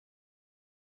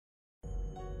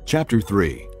Chapter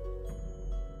 3.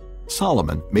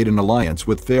 Solomon made an alliance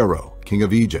with Pharaoh, king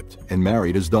of Egypt, and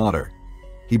married his daughter.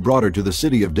 He brought her to the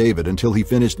city of David until he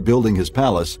finished building his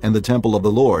palace and the temple of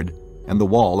the Lord and the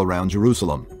wall around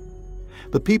Jerusalem.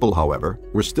 The people, however,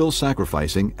 were still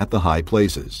sacrificing at the high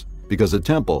places, because a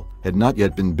temple had not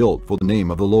yet been built for the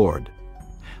name of the Lord.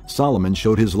 Solomon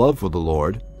showed his love for the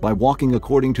Lord by walking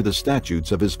according to the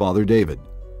statutes of his father David,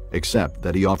 except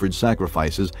that he offered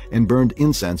sacrifices and burned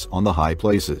incense on the high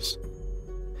places.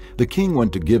 The king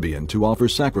went to Gibeon to offer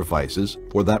sacrifices,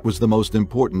 for that was the most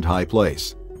important high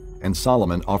place, and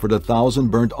Solomon offered 1,000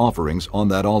 burnt offerings on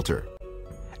that altar.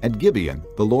 At Gibeon,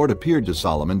 the Lord appeared to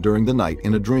Solomon during the night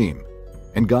in a dream,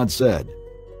 and God said,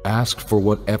 "Ask for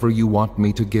whatever you want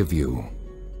me to give you."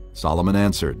 Solomon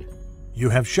answered, "You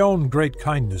have shown great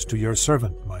kindness to your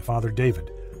servant, my father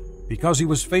David, because he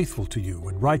was faithful to you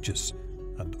and righteous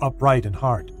and upright in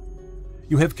heart.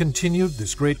 You have continued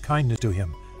this great kindness to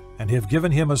him, and have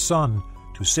given him a son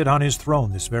to sit on his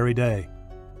throne this very day.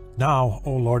 Now,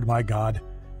 O Lord my God,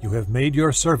 you have made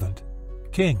your servant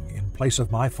king in place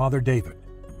of my father David,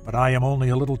 but I am only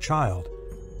a little child,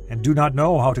 and do not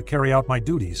know how to carry out my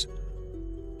duties.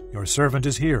 Your servant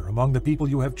is here among the people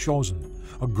you have chosen,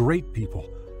 a great people,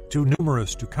 too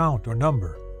numerous to count or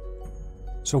number.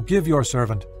 So give your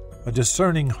servant a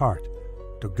discerning heart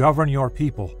to govern your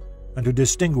people and to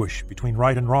distinguish between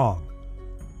right and wrong.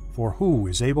 For who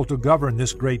is able to govern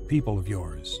this great people of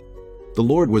yours?" The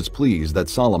Lord was pleased that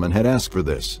Solomon had asked for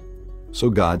this. So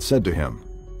God said to him,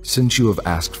 "Since you have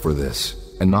asked for this,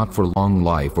 and not for long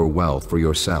life or wealth for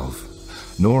yourself,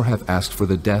 nor have asked for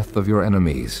the death of your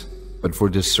enemies, but for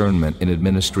discernment in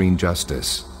administering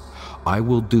justice, I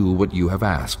will do what you have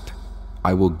asked.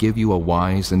 I will give you a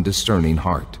wise and discerning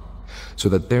heart, so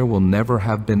that there will never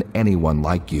have been anyone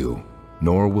like you,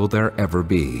 nor will there ever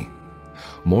be.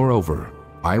 Moreover,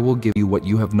 I will give you what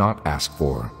you have not asked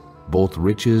for, both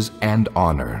riches and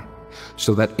honor,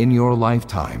 so that in your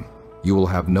lifetime you will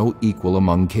have no equal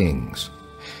among kings.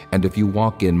 And if you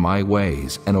walk in my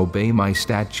ways and obey my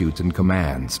statutes and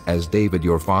commands, as David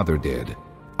your father did,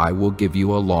 I will give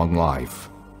you a long life."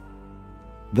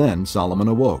 Then Solomon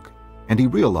awoke, and he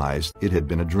realized it had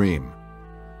been a dream.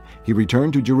 He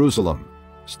returned to Jerusalem,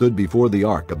 stood before the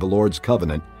ark of the Lord's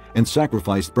covenant, and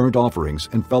sacrificed burnt offerings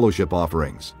and fellowship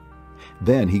offerings.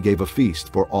 Then he gave a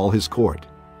feast for all his court.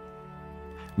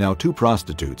 Now 2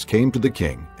 prostitutes came to the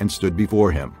king and stood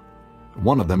before him.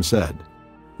 One of them said,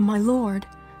 "My lord,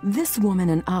 this woman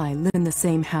and I live in the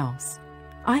same house.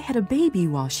 I had a baby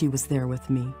while she was there with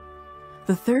me.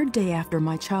 The 3rd day after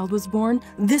my child was born,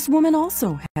 this woman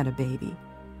also had a baby.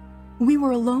 We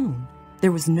were alone.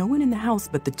 There was no one in the house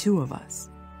but the 2 of us.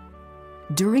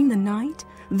 During the night,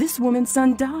 this woman's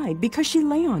son died because she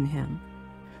lay on him.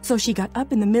 So she got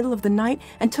up in the middle of the night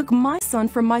and took my son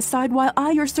from my side while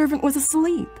I, your servant, was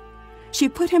asleep. She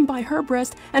put him by her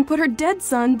breast and put her dead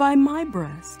son by my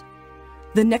breast.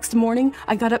 The next morning,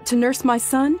 I got up to nurse my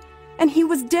son, and he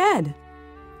was dead.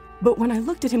 But when I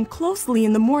looked at him closely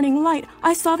in the morning light,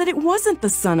 I saw that it wasn't the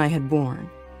son I had born."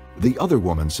 The other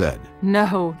woman said,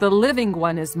 "No, the living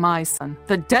one is my son.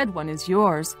 The dead one is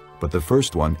yours." but the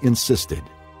first one insisted.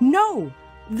 "No,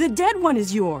 the dead one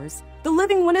is yours. The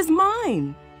living one is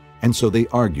mine." And so they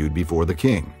argued before the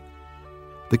king.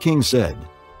 The king said,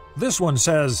 "This one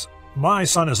says, 'My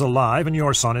son is alive and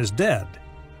your son is dead,'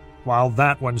 while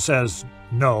that one says,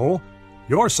 'No,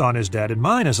 your son is dead and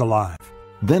mine is alive.'"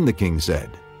 Then the king said,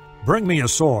 "Bring me a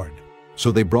sword."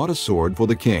 So they brought a sword for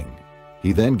the king.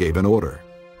 He then gave an order.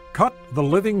 "Cut the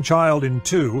living child in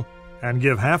 2, and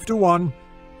give half to one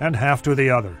and half to the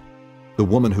other." The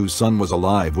woman whose son was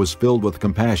alive was filled with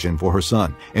compassion for her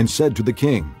son, and said to the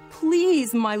king,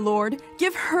 "Please, my lord,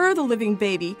 give her the living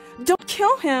baby. Don't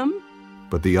kill him."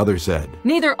 But the other said,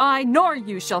 "Neither I nor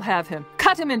you shall have him.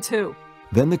 Cut him in 2.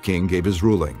 Then the king gave his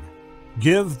ruling.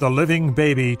 "Give the living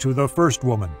baby to the first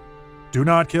woman. Do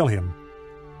not kill him.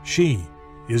 She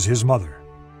is his mother."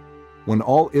 When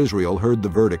all Israel heard the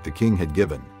verdict the king had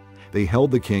given, they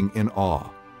held the king in awe,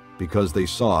 because they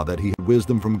saw that he had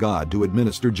wisdom from God to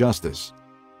administer justice.